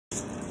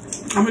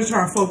I'm gonna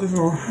try to focus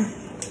on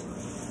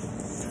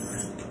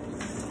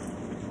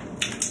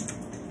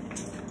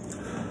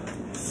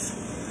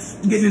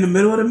getting in the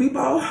middle of the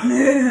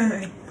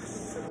meatball.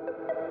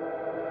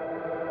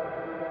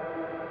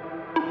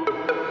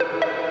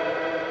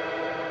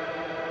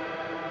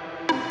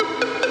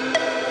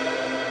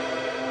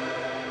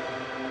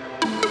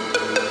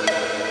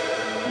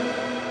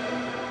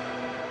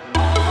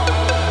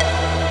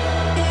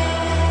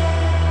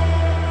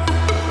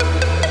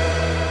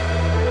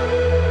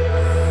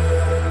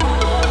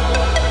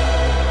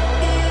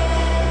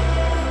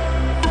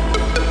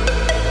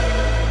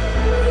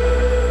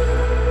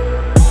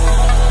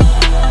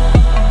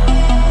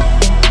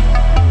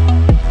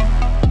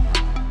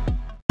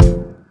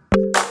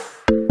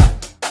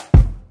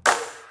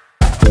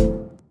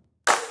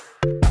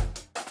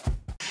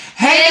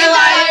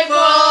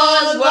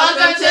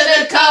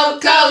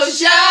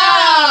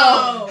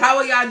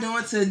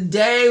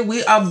 Today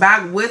we are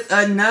back with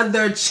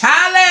another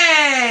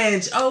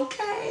challenge.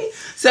 Okay,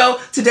 so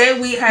today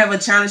we have a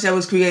challenge that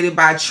was created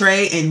by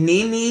Tray and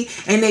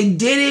NeeNee, and they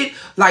did it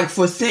like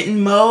for Scent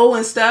and Mo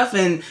and stuff.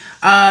 And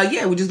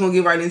yeah, we're just gonna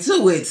get right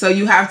into it. So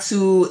you have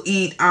to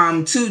eat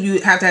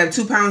you have to have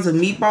 2 pounds of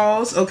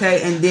meatballs.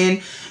 Okay, and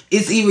then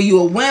it's either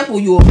you a wimp or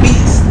you a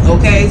beast.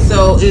 Okay,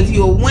 so if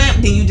you're a wimp,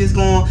 then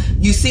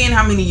you seeing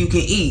how many you can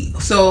eat.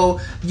 So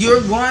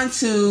you're going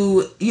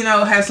to, you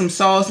know, have some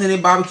sauce in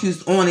it, barbecue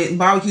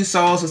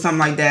sauce or something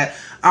like that.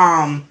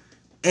 And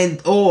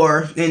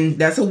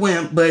that's a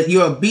wimp, but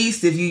you're a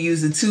beast if you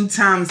use the 2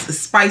 times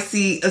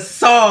spicy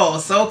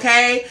sauce.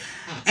 Okay,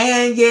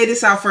 and yeah, this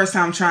is our first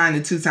time trying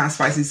the 2 times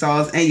spicy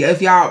sauce. And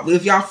if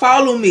y'all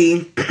follow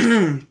me,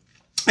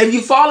 if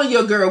you follow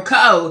your girl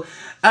Ko,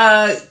 you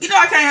know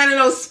I can't handle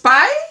no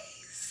spice.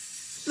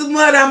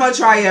 But I'm gonna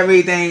try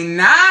everything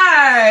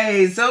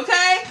nice,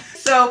 okay?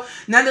 So,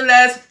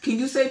 nonetheless, can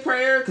you say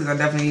prayer? Because I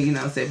definitely, you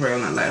know, say prayer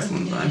on that last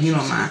one, but you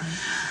don't mind.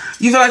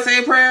 You feel like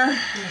saying prayer?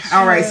 Yes,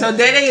 all right, so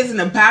Day is in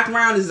the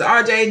background. This is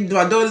RJ.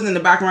 My daughter's in the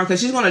background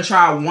because she's gonna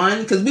try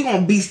one because we're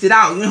gonna beast it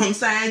out. You know what I'm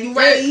saying? You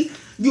ready?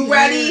 You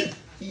ready?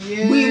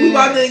 Yeah. We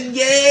about to,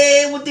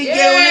 with the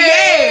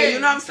yeah. You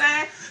know what I'm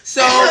saying?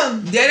 So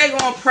they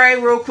gonna pray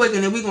real quick,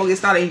 and then we gonna get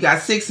started. You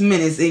got 6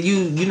 minutes, and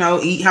you know,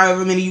 eat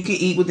however many you can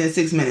eat within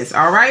 6 minutes.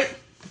 All right,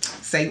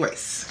 say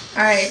grace.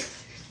 All right,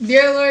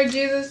 dear Lord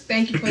Jesus,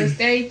 thank you for this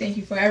day. Thank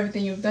you for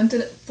everything you've done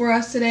for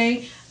us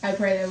today. I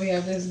pray that we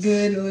have this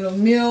good little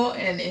meal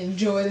and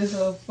enjoy this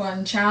little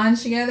fun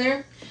challenge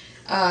together.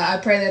 I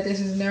pray that this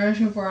is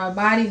nourishment for our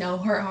body. No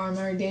hurt, harm,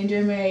 or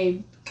danger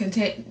may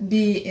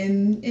be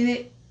in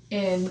it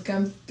and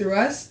come through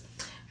us.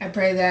 I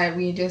pray that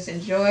we just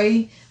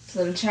enjoy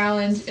little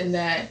challenge and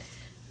that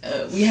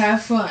we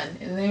have fun.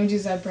 In the name of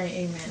Jesus I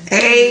pray, amen.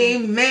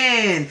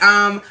 Amen.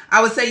 I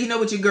would say, you know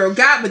what your girl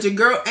got, but your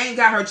girl ain't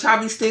got her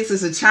choppy sticks.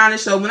 It's a challenge.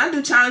 So when I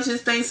do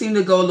challenges, things seem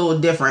to go a little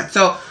different.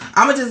 So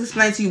I'm gonna just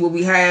explain to you what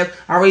we have.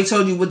 I already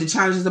told you what the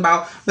challenge is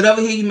about, but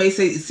over here you may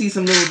see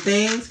some little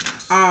things.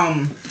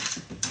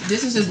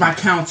 This is just my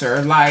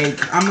counter.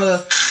 Like, I'm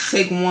gonna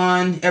take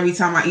one every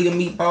time I eat a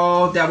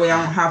meatball. That way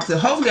I don't have to,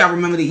 hopefully I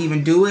remember to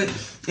even do it.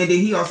 And then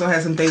he also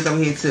has some things over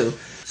here too.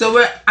 So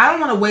I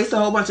don't want to waste a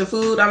whole bunch of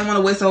food. I don't want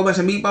to waste a whole bunch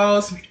of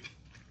meatballs.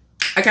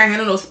 I can't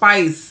handle no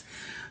spice.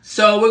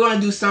 So we're going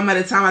to do some at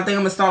a time. I think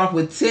I'm going to start off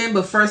with 10.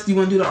 But first, you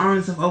want to do the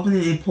honors of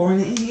opening and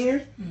pouring it in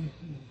here?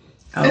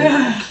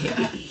 Okay.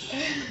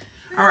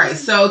 All right.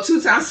 So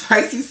 2 times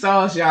spicy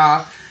sauce,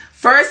 y'all.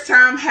 First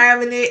time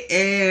having it.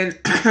 And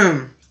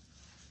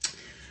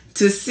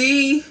to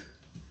see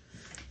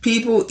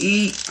people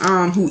eat,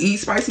 who eat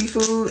spicy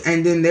food.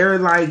 And then they're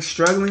like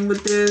struggling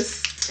with this.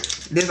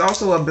 There's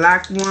also a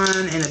black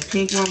one and a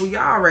pink one. Well,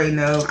 y'all already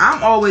know.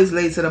 I'm always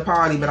late to the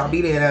party, but I'll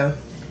be there though.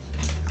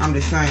 I'm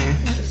just saying.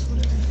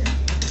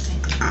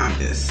 I'm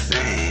just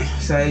saying.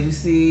 So as you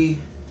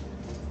see,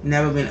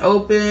 never been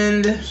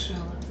opened.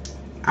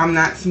 I'm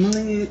not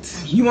smelling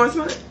it. You want to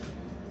smell it?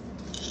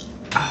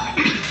 Oh.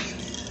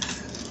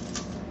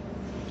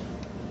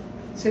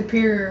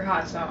 Superior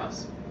hot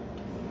sauce.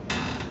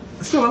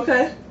 Smell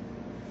okay?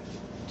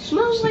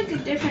 Smells like a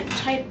different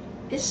type.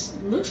 It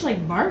looks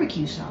like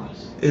barbecue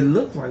sauce. It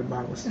looks like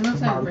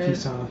barbecue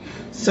sauce.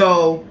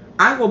 So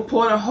I'm gonna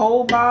pour the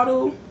whole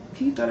bottle.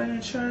 Can you throw that in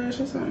the trash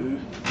or something?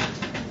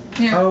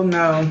 Yeah. Oh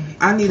no,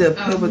 I need a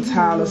paper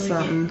towel or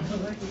something.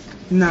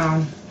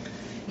 No,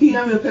 can you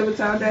have me a paper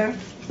towel there?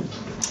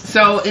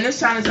 So in this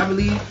challenge, I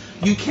believe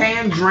you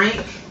can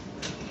drink.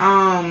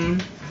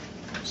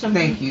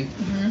 Thank you.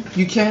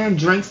 You can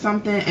drink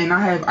something, and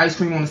I have ice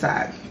cream on the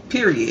side.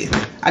 Period.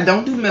 I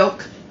don't do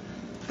milk,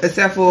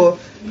 except for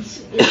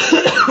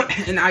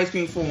in ice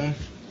cream form.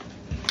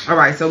 All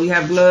right, so we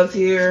have gloves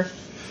here.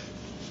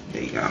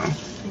 There you go.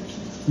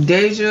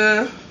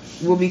 Deja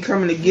will be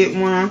coming to get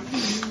one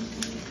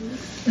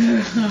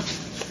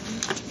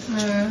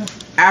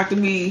after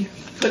we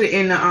put it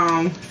in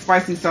the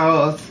spicy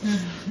sauce.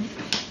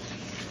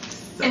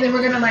 And then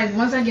we're gonna, like,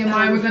 once I get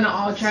mine, we're gonna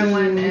all try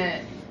one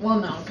at, well,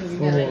 no, because you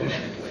gotta do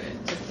it.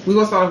 We're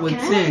gonna start off with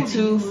 10.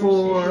 2,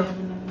 4,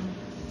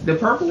 The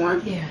purple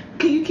one? Yeah.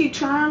 Can you keep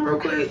trying real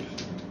quick?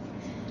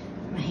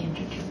 My hands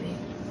are too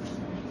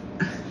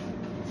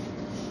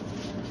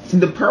big.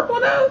 The purple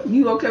though?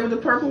 You okay with the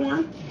purple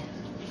one?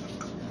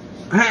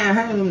 Yeah.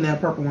 Hang him that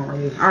purple one right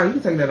here. Alright, you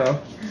can take that off.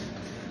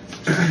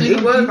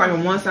 It was like a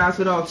one size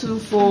fit all. 2,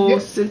 4,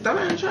 6.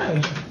 That ain't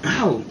trash.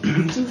 Oh,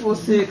 2, 4,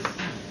 6.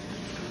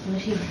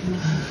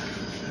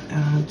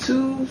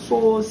 2,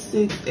 4,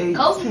 6, 8,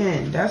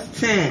 10. That's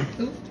 10.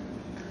 Oop.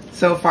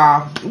 So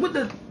far. What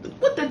the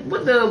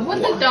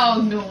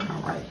dog doing?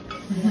 Alright.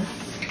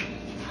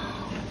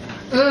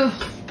 Ugh.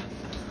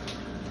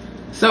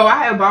 So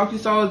I have barbecue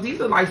sauce.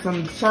 These are like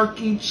some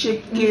turkey,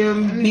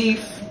 chicken,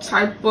 beef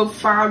type of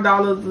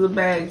 $5 a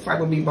bag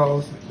type of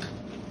meatballs.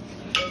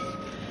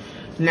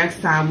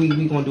 Next time we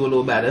gonna do a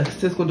little better.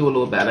 Sis gonna do a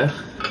little better.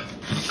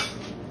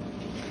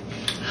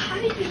 How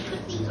did you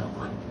put these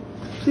on?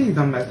 Please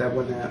don't mess that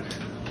one up.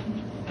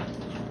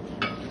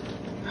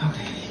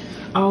 Okay.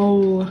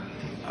 Oh.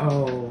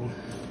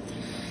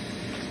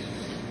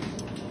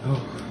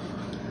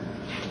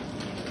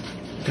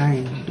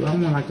 Dang. Do I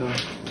want like a...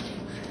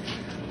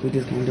 We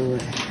just gonna do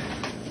it.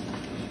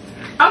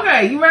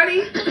 Okay, you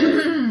ready?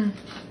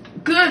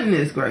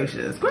 Goodness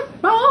gracious.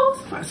 Quick balls.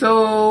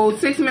 So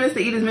 6 minutes to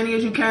eat as many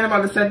as you can.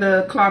 About to set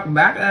the clock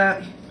back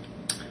up.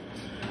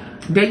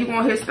 Then you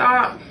gonna hit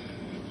stop.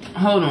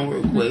 Hold on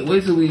real quick.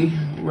 Wait till we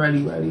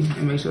ready.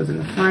 And make sure it's in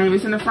the frame.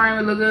 It's in the frame,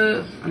 it look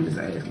good. I'm just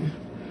asking.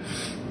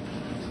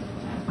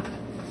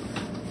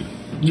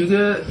 You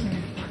good?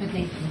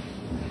 Thank you.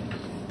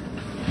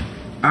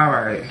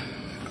 Alright.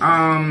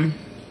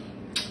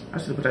 I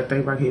should put that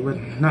thing back here, but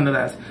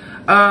nonetheless.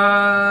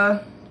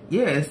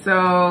 Yeah,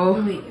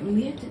 so Wait,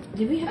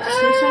 did we have to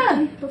say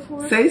something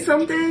before? say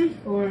something?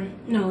 Or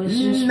no, it's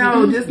just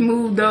just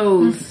move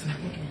those.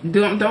 Okay.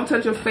 Don't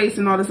touch your face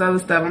and all this other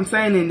stuff. I'm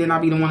saying it, and then I'll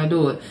be the one to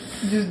do it.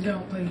 Just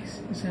don't,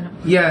 please.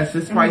 Yes,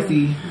 it's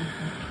spicy.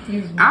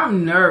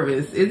 I'm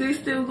nervous. Is it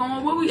still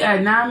going? What we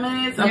at? 9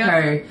 minutes?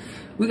 Okay. Yep.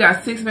 We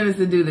got 6 minutes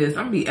to do this.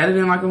 I'm gonna be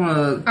editing like a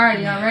mug. Alright,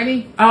 y'all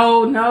ready?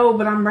 Oh no,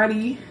 but I'm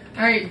ready.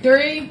 Alright,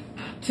 3,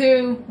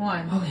 2,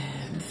 1. Okay,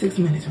 6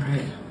 minutes,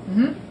 right?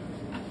 Mm-hmm.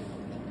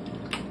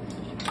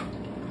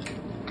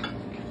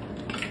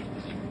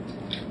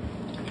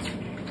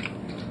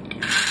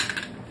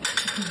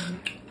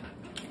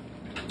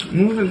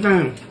 Move it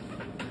down.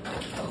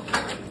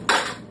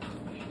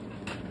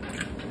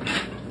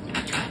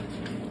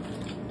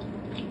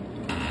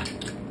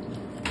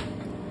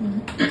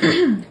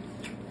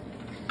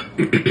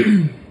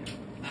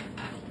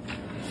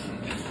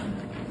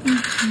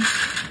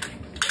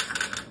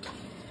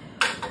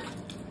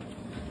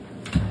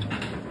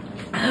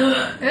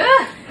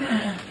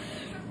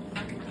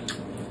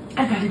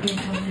 I gotta get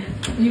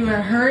something. You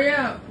better hurry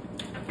up.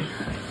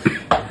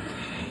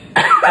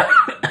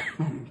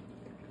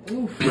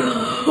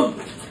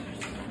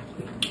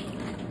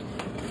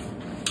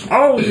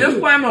 Oh,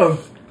 disclaimer.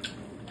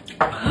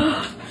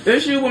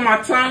 Issue with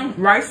my tongue.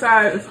 Right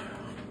side is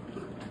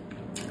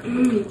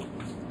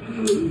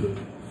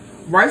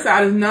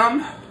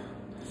numb,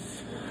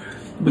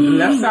 but the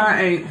left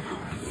side ain't.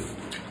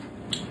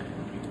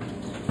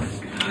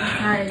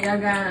 Alright, y'all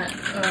got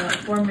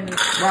 4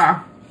 minutes.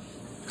 Wow.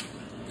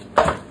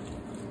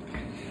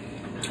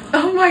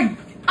 Oh my...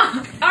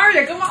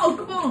 Arya, come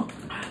on.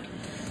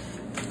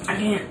 I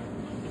can't.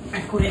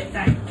 I quit.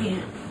 I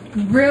can't.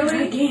 Really?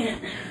 I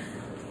can't.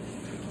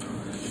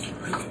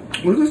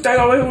 We can stay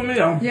over here with me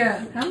though.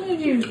 Yeah. How many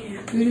did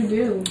you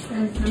do?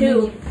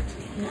 2.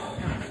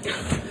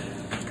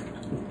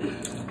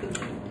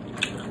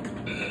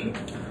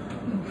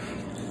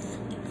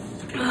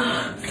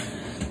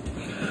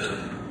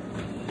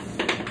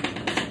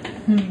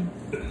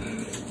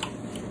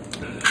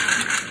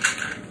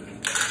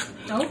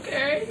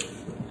 Okay.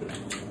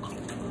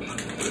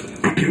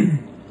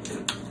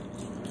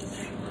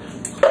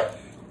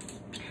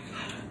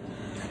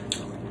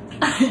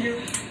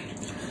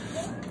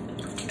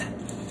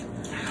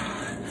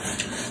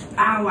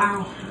 Ow,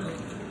 ow.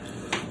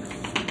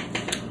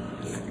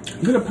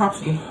 Get a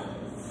popsicle.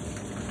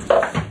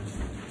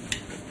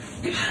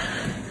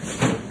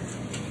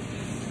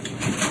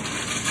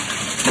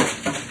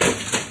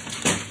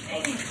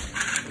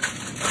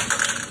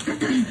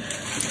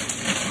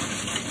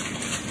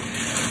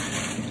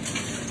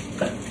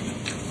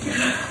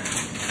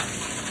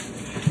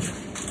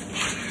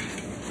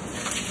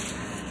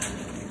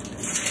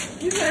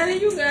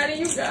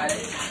 You got it.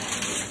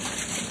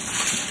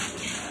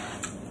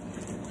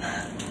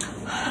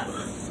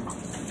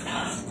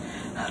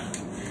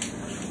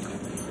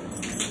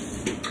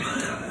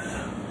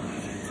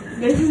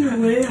 This is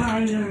way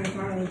harder than I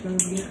thought it was gonna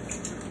be.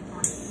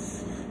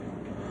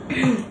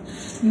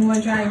 You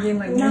wanna try again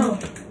like no?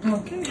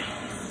 Okay.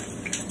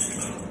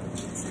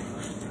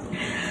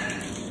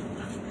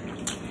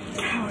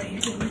 How are you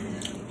doing?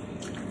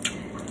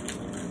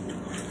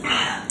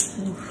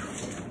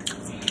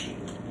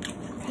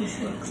 This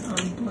looks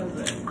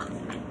unpleasant.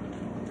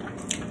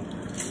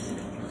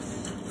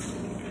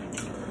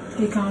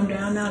 He calmed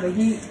down now, the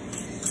heat.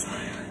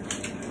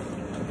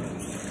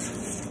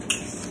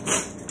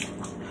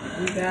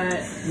 got.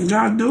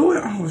 Y'all do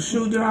it. Oh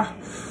shoot, y'all.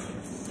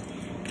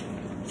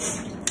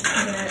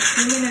 We got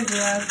 2 minutes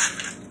left.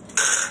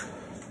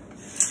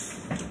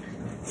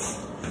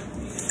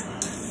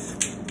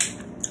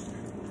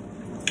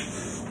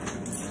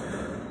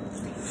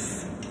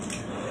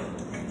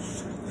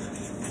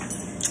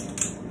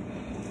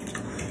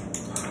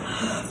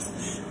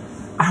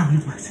 I'll be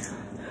myself.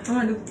 I'm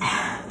gonna do.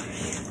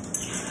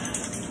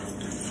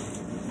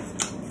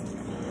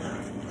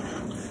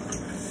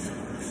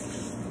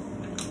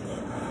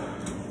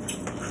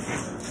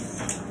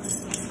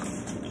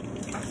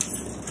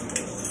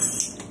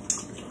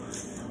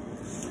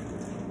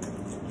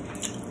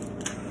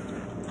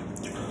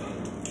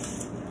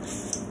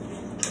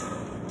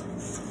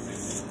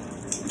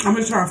 I'm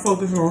gonna try to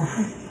focus on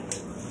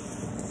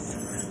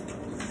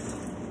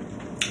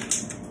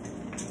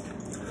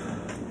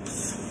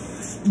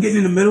getting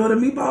in the middle of the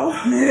meatball.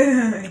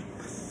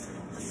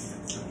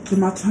 Get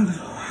my tongue.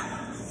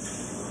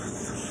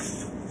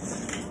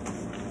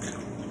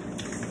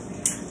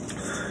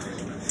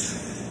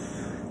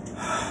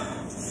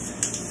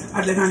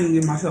 I think I need to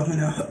get myself in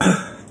there.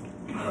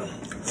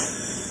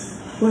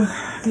 Well,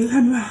 can you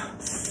help me out?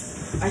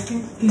 I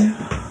can. Yeah.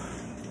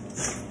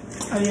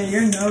 Oh yeah,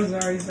 your nose is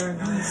already starting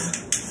to bleed.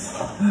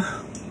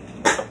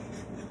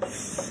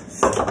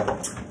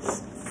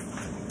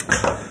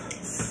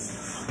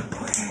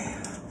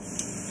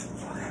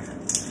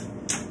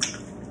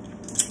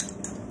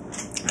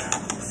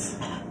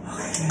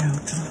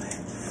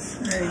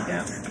 There you go.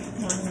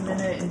 1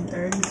 minute and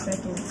 30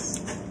 seconds.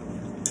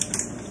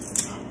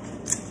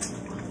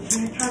 Can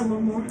I try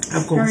one more?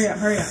 Of course.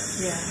 Hurry up.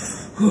 Yeah.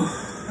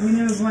 I mean,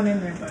 there was one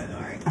in there, but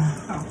alright.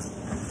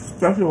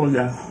 That's what was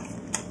that.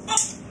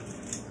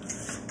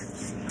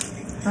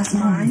 That's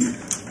mine.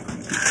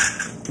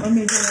 Let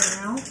me do it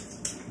now.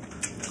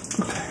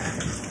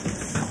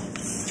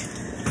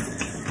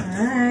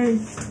 Alright.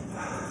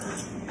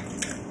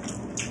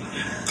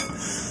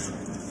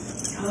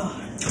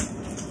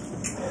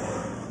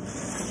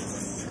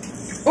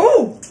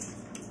 Oh!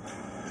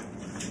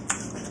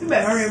 You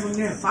better hurry up and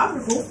get a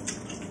popsicle.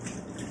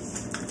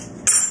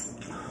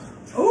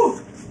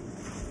 Oh!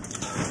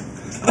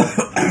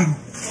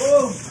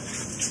 Oh!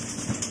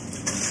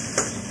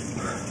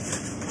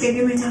 Okay,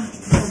 give me now.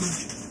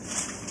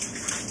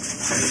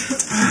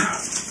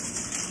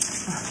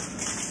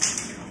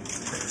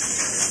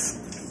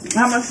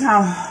 How much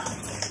time?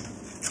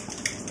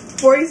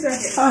 40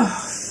 seconds. Oh.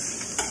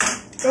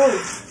 Go.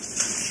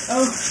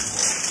 Oh.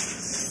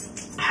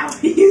 How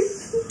are you?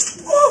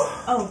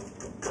 Oh.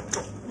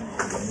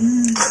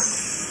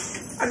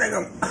 I think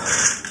I'm.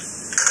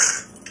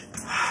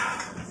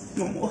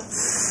 One more.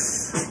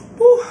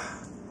 Woo.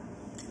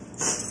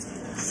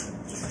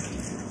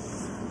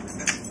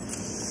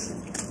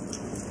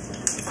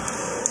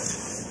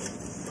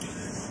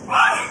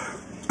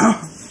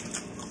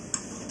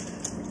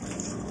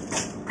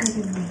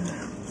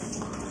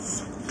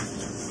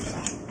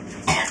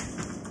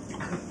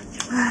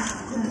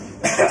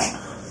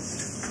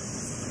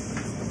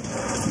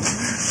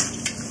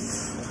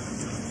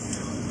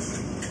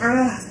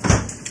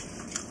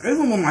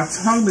 Even with my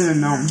tongue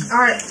being numb.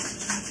 Alright.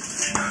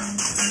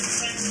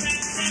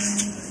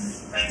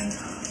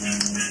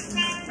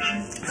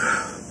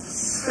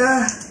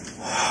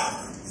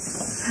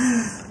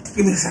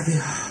 Give me a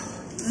second.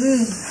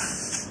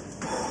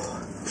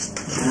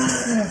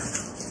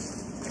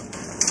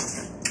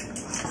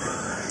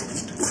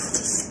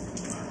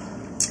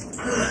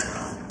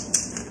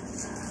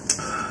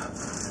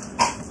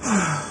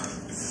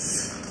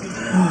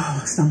 Oh,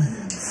 my stomach.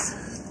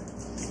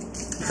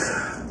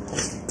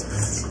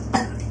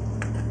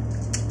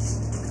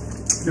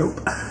 Nope.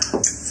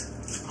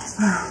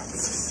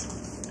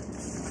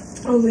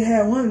 Only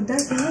had one.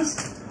 That's nice.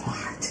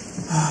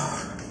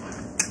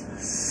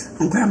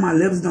 I'm glad my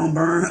lips don't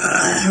burn.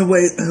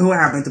 Wait, what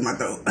happened to my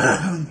throat?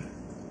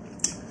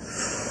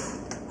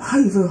 How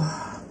you feel? I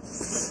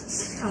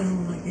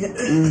don't like it.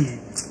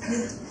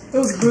 It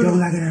was good. Don't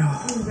like it at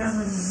all.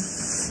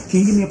 Can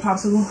you give me a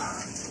popsicle?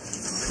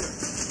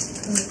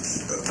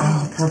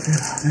 Oh,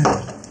 perfect.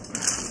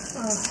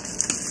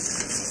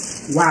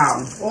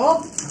 Wow.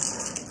 Well,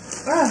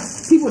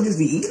 people just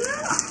be eating that?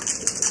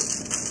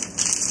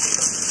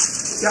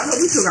 Y'all know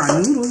we still got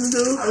noodles and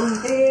stuff.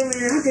 hey,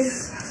 man. Okay.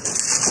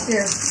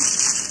 Here.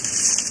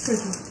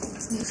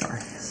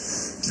 Sorry.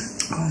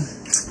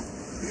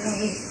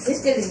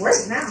 It's getting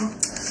worse now.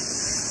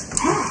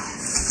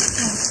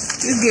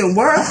 It's getting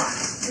worse.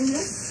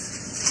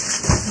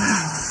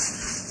 Wow.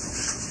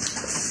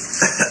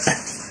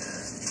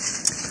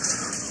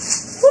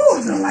 Woo,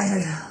 I don't like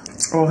it.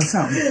 Oh, it's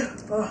something.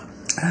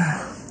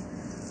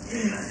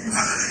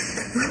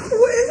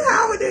 What is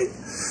happening?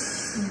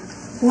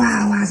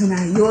 Wow, why is it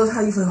not yours?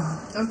 How you feel?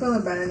 I'm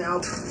feeling better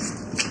now.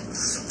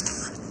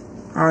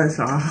 Alright,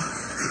 so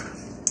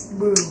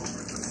Boo.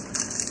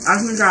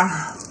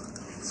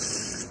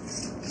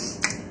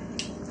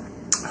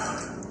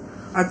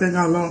 I think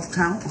I lost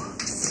count.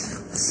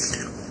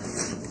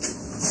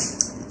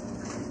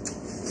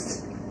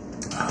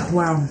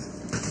 Wow.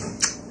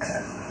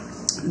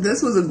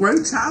 This was a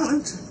great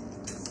challenge.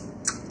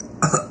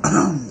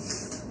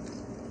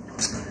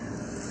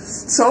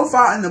 So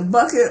far in the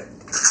bucket,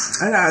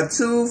 I got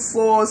 2,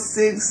 4,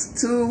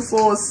 6, 2,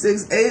 4,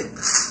 6, 8.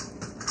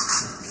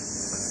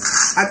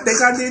 I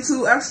think I did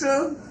 2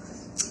 extra.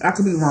 I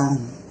could be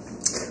wrong.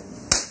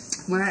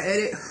 When I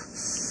edit,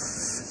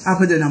 I'll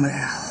put the number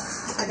down.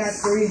 I got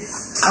 3.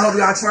 I hope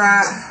y'all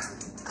tried.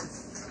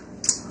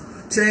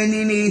 Tray and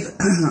NeeNee.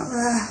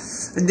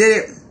 I did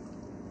it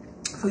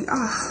for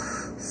y'all.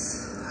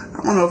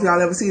 I don't know if y'all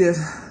ever see this,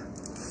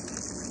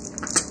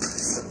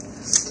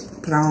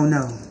 but I don't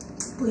know.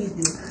 Please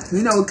do.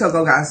 You know what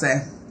Coco gotta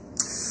say.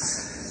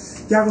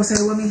 Y'all gonna say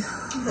it with me?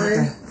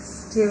 1,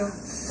 2,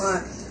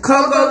 1.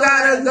 Coco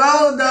gotta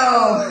go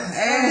though.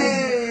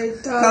 Hey,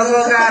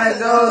 Coco gotta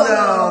go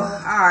though.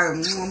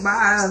 Alright,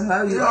 bye. I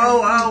love you. Oh,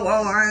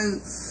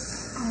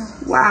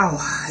 wow,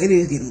 it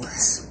is getting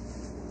worse.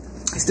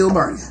 It's still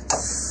burning.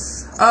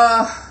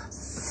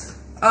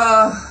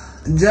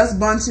 Just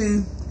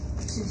bunching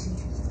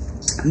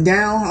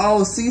down.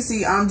 Oh,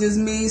 Cece, I'm just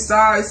me.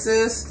 Sorry,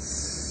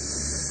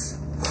 sis.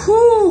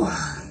 Whew.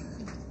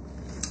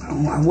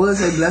 I would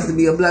say blessed to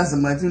be a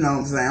blessing, but you know what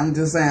I'm saying. I'm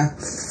just saying.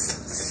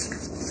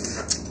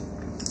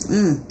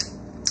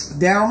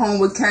 Down home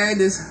with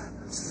Candace.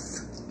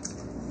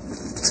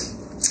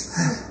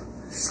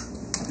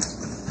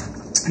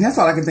 And that's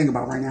all I can think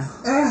about right now.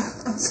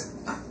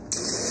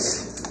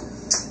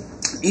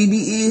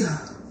 EBE.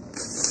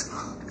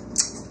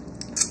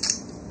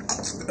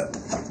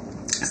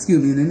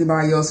 Excuse me, and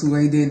anybody else who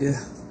ain't did this.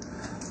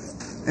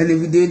 And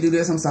if you did do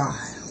this, I'm sorry.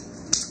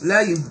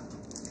 Love you.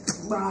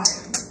 Bye.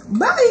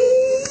 Bye.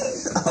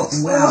 Oh,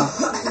 wow.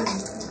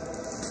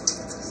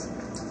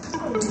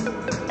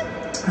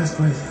 That's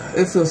crazy.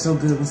 It feels so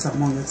good with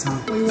something on your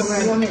tongue. You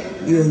want me?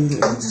 Yeah, you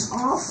did. Just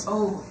off?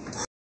 Oh.